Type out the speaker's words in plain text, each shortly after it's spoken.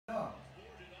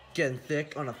Getting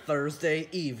thick on a Thursday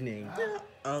evening.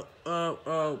 Oh.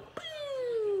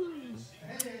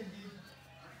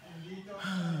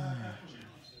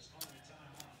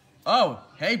 Oh,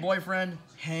 hey boyfriend.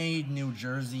 Hey New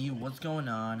Jersey, what's going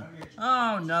on?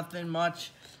 Oh, nothing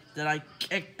much. Did I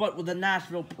kick butt with the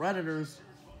Nashville Predators?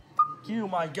 You,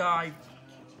 my guy.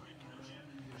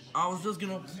 I was just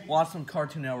gonna watch some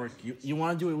Cartoon Network. You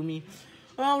wanna do it with me?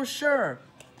 Oh, sure.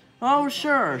 Oh,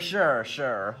 sure.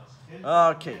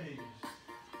 Okay.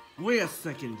 Wait a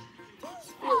second.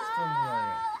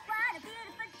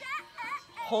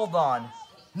 Hold on.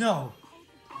 No.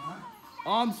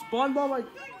 Spongebob,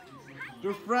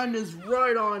 your friend is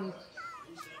right on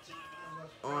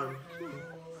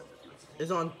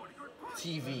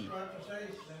TV.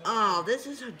 Oh, this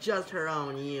is just her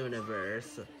own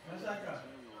universe.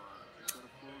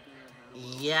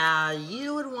 Yeah,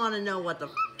 you would want to know what the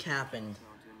f happened.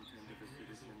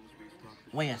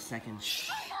 Wait a second. Shh.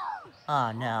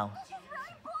 Oh, no.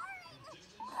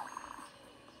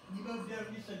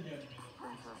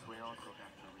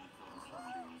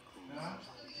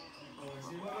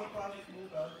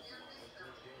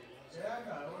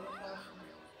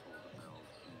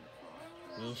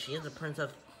 I mean, she is a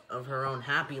princess of her own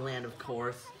happy land, of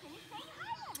course.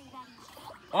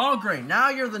 Oh, great. Now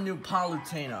you're the new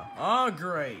Palutena. Oh,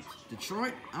 great.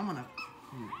 Detroit, I'm gonna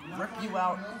rip you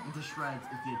out into shreds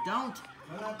if you don't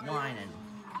whining.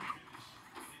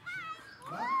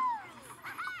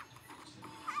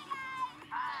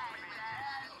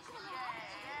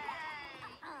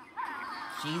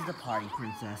 She's the party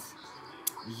princess.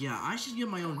 Yeah, I should get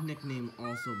my own nickname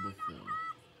also before.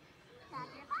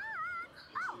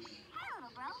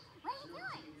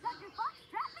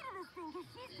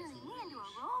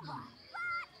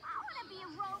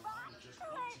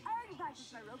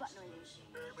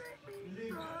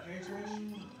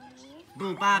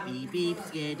 Boom, bop, beep, beep,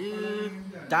 skidoo.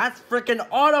 That's frickin'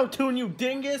 auto-tune, you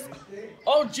dingus!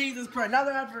 Oh, Jesus Christ, now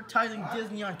they're advertising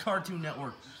Disney on Cartoon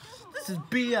Network. This is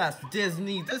BS,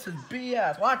 Disney. This is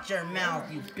BS. Watch your mouth,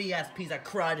 you BS piece of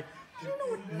crud. Do you know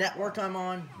what network I'm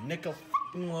on?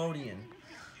 Nickelodeon.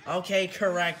 Okay,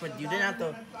 correct, but you didn't have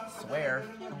to swear.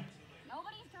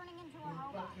 Nobody's turning into a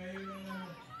robot. Hi,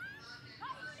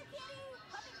 Unikitty!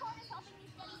 Puppy corn is helping me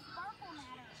study sparkle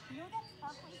matter. You know that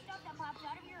sparkly stuff that pops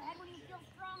out of your head when you feel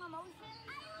strong emotions?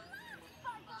 I love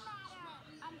sparkle matter!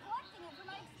 I'm collecting it for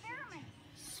my experiment.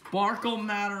 Sparkle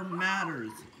matter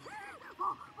matters.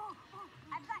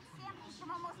 I've got samples from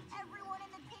almost everyone in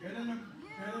the kingdom.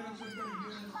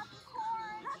 Puppy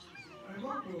corn!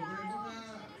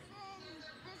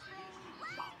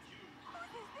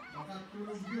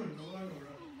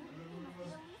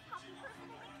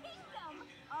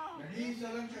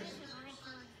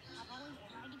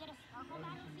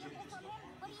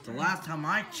 The last time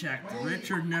I checked,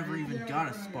 Richard never even got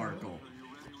a sparkle.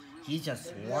 He's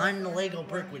just one Lego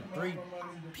brick with 3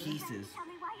 pieces.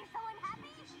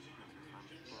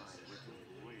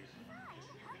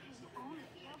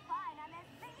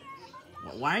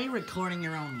 Why are you recording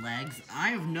your own legs? I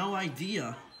have no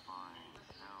idea.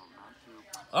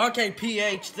 Okay,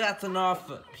 PH, that's enough.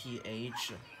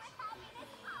 PH.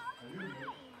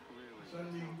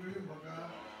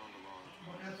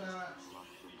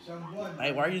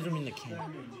 Hey, why are you zooming the camera?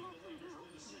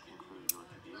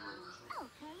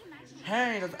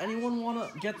 Hey, does anyone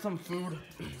want to get some food?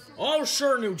 Oh,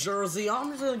 sure, New Jersey. I'm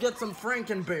just gonna get some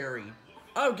Frankenberry.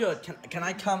 Oh, good. Can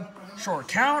I come? Sure,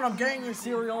 Count. I'm getting your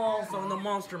cereal also, and the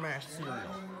Monster Mash cereal.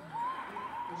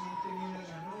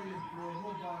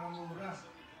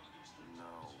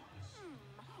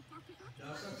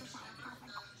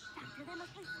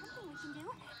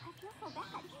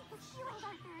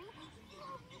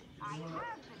 I have been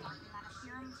working on a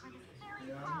serum for this very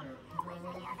problem.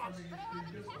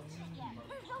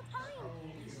 There's no time.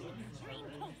 Dream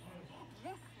cake.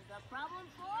 This is a problem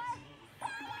for...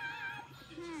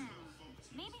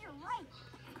 Maybe you're right.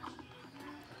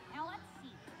 Now let's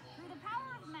see. Through the power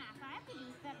of math, I have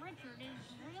deduced that Richard is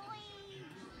really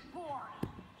boring.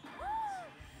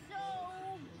 So...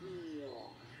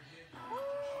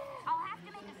 I'll have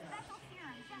to make a special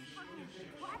serum just for him.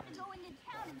 We'll have to go into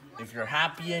town and... If you're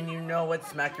happy and you know it,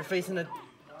 smack your face in a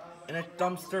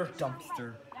dumpster. The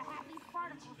happy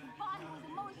spark will respond to his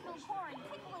emotional core and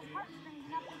tickle his heartstrings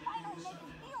enough to finally make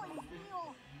his feelings feel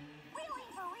really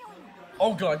for really.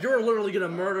 Oh god, you're literally gonna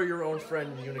murder your own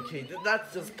friend, Unikitty.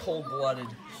 That's just cold-blooded.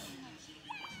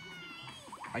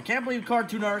 I can't believe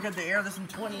Cartoon Network had to air this in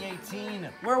 2018.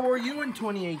 Where were you in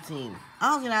 2018?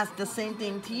 I was gonna ask the same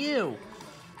thing to you.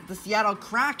 If the Seattle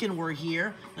Kraken were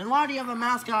here, then why do you have a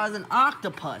mascot as an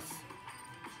octopus?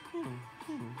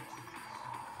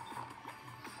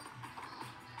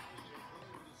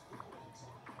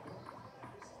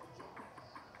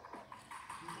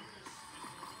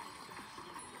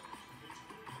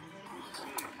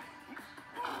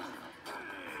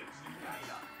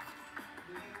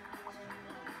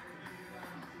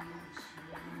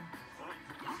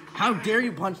 How dare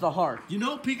you punch the heart? You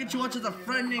know Pikachu has a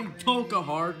friend named Toka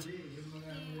Heart.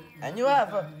 And you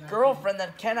have a girlfriend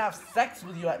that can't have sex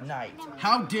with you at night.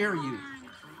 How dare you?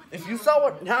 If you saw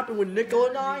what happened with Nickel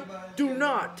and I, do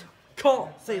not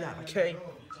say that, okay?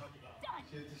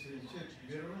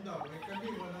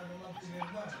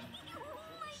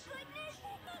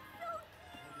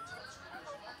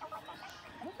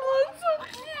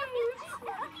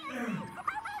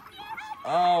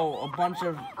 Oh, a bunch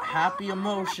of happy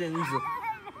emotions.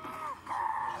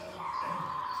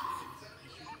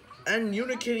 And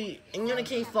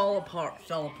Unikitty fell apart.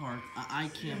 I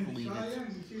can't believe it.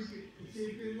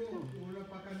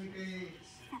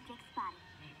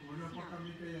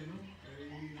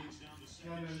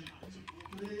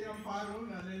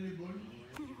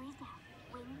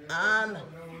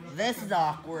 This is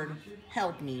awkward.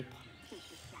 Help me.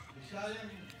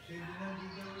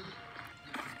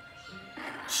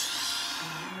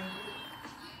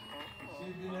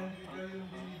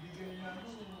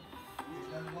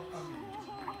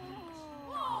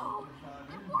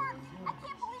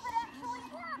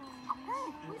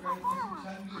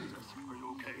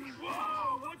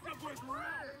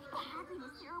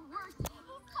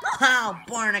 Wow,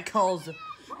 barnacles!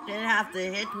 Didn't have to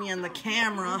hit me on the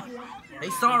camera. Hey,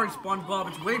 sorry, Spongebob.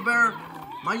 It's way better.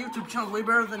 My YouTube channel is way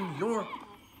better than your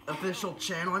official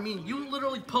channel. I mean, you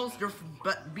literally post your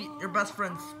best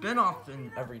friend's spin-off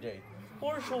every day.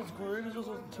 Our show's great. It's just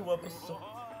 2 episodes.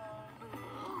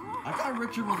 I thought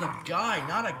Richard was a guy,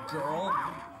 not a girl.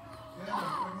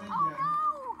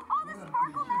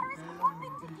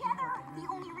 The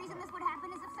only reason this would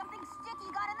happen is if something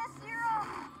sticky got in the serum.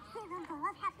 Serum full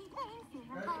of happy pain,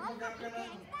 serum full of happy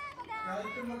pain.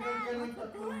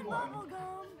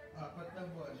 Bubblegum.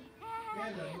 We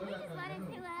just wanted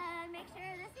to make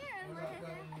sure the serum was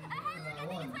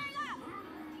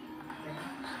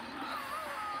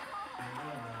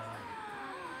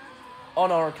Oh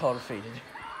no, our color faded.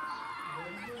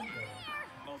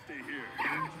 I'll stay here.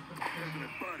 I'm a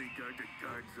bodyguard to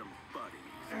guard some bodies.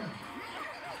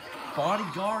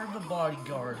 Bodyguard the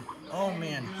bodyguard. Oh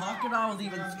man, Crocodile was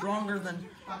even stronger than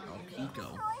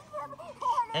Pico.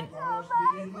 And Wait,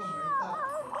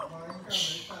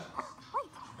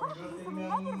 what if we use some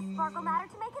negative sparkle matter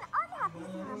to make an unhappy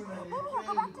serum? Maybe he'll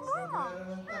go back to normal.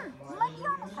 You might be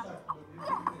onto something.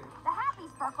 Yes, the happy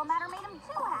sparkle matter made him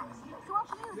too happy. So if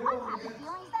we use unhappy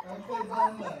feelings, that can cancel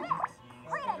out the effects.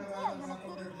 Great idea,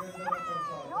 Unikitty.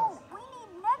 No, we need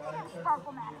negative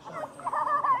sparkle matter.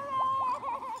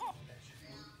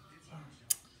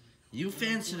 you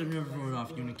fans should have never voted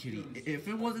off Unikitty. If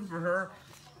it wasn't for her,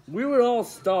 we would all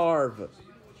starve.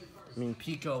 I mean,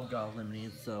 Pico got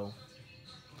eliminated, so...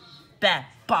 Bat,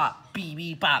 bop, beep,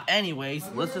 beep, bop. Anyways,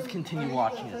 let's just continue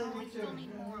watching it. Here,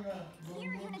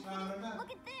 Unikitty,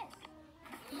 look at this.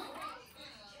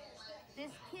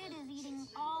 This kid is eating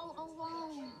all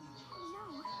alone.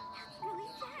 No, that's really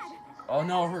sad. Oh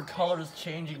no, her color is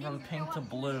changing from pink to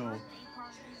blue. Oh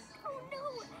no,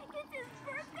 it's his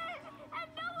birthday and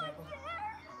no one's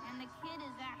there. And the kid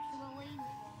is actually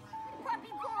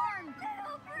puppy corn.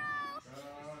 Oh, bro.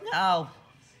 No.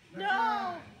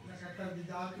 No.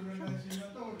 Nakakandidato na ng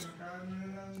senator, nakaano na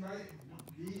ng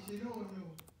DC noon.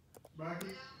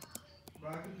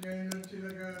 Bakit ngayon lang sila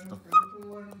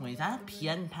kalukuhan? Wait, is that a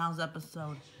Pen Pals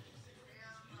episode?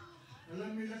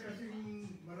 Alam nila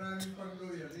kasing maraming pang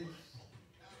loyalist.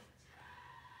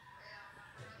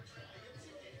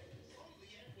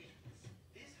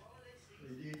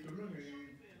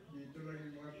 Dito lang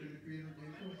yung mga Pilipino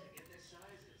dito.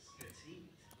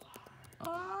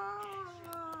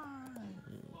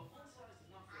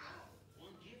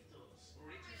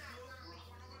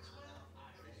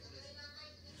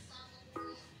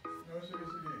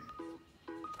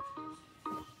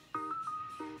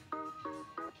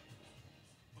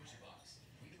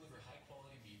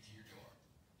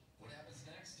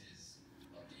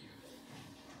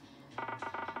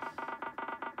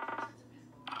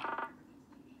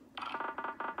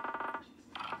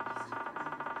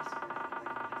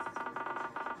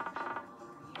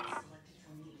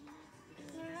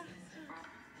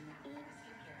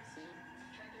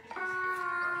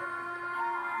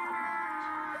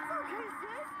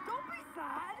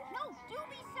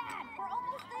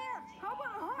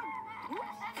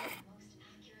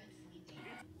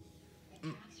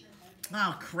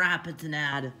 Oh crap, it's an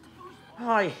ad. Oh,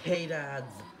 I hate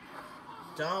ads.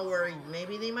 Don't worry,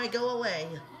 maybe they might go away.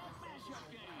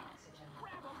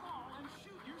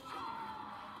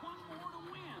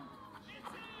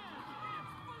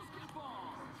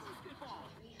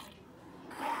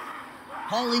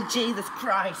 Holy Jesus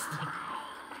Christ!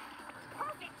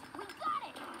 Perfect! We got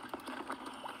it!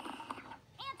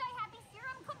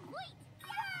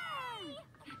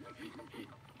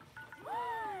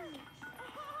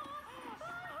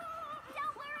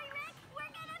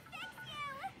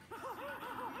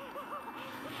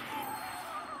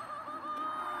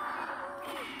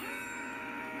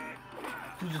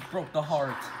 You just broke the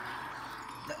heart.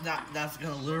 That's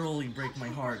gonna literally break my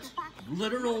heart.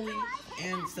 Literally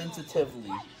and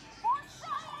sensitively.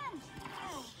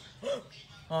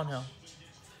 Oh no.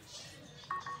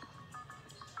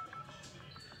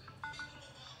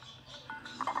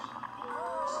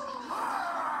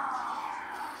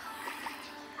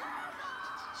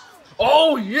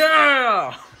 Oh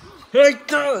yeah! Hey,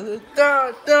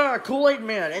 Kool-Aid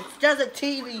Man, it's just a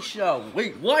TV show.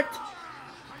 Wait, what?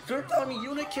 So you're telling me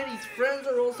Unikitty's friends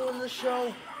are also in the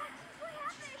show?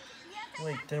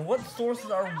 Wait, then what sources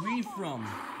are we from?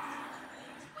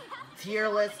 Tier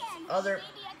lists, other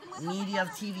media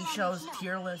TV shows,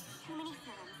 tier lists. Too many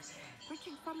serums.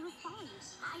 Richard said he was fine.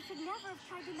 I should never have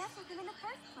tried to mess with him in the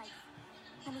first place.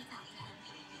 Let me talk to him.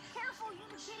 Careful,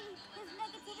 Unikitty. His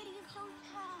negativity is so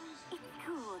strong. It's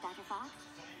cool, Dr. Fox.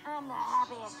 I'm the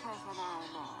happiest person I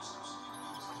know.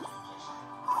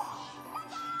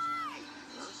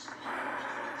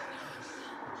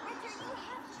 Richard, you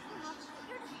have to stop.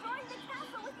 You're destroying the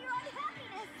castle with your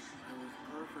unhappiness. I was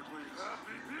perfectly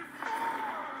happy before.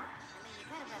 I mean, you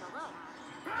could have been a little.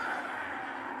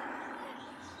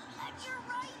 You're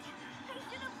right. I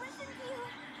should have listened to you.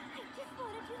 I just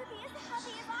wanted you to be as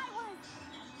happy as I was.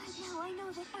 But now I know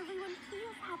that everyone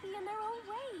feels happy in their own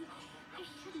way. I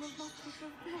shouldn't have messed with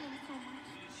your feelings so much.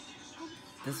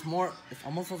 This it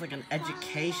almost feels like an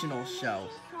educational show.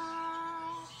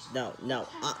 No.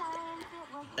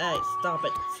 Hey, stop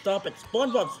it. Stop it.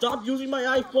 Spongebob, stop using my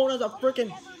iPhone as a freaking...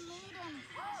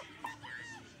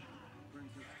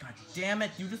 God damn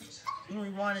it. You just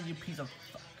rewinded, you piece of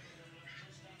fuck.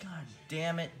 God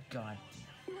damn it. God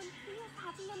damn it.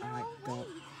 I don't...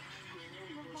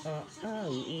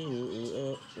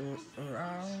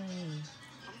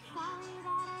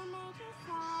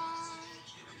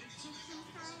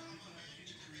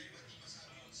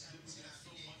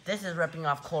 This is ripping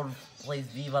off Coldplay's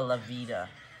Viva La Vida.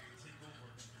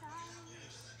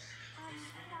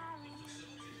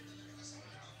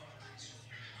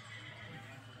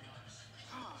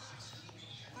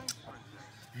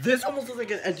 This almost looks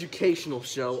like an educational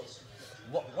show.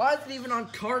 Why is it even on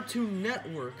Cartoon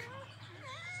Network?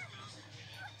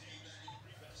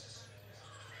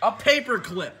 A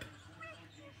paperclip.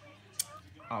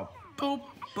 Oh, poop,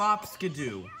 bop,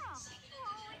 skidoo.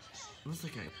 Looks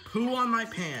like I poo on my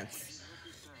pants.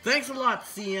 Thanks a lot,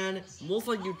 CN. Looks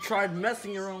like you tried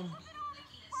messing your own.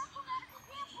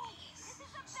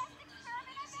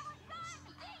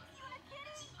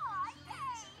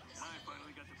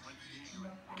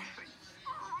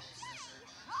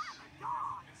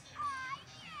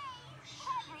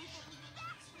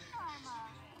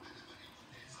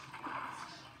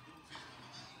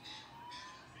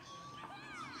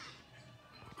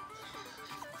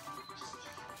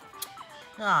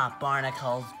 Ah,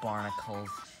 barnacles.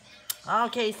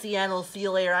 Okay, CN, we'll see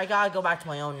you later. I gotta go back to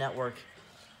my own network.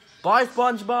 Bye,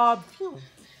 Spongebob.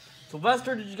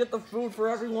 Sylvester, did you get the food for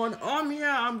everyone?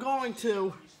 Yeah, I'm going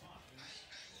to.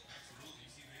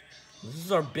 This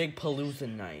is our big Palooza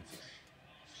night.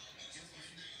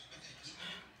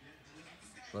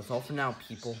 That's all for now,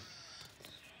 people.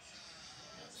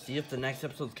 See if the next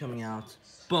episode's coming out.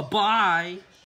 Bye-bye.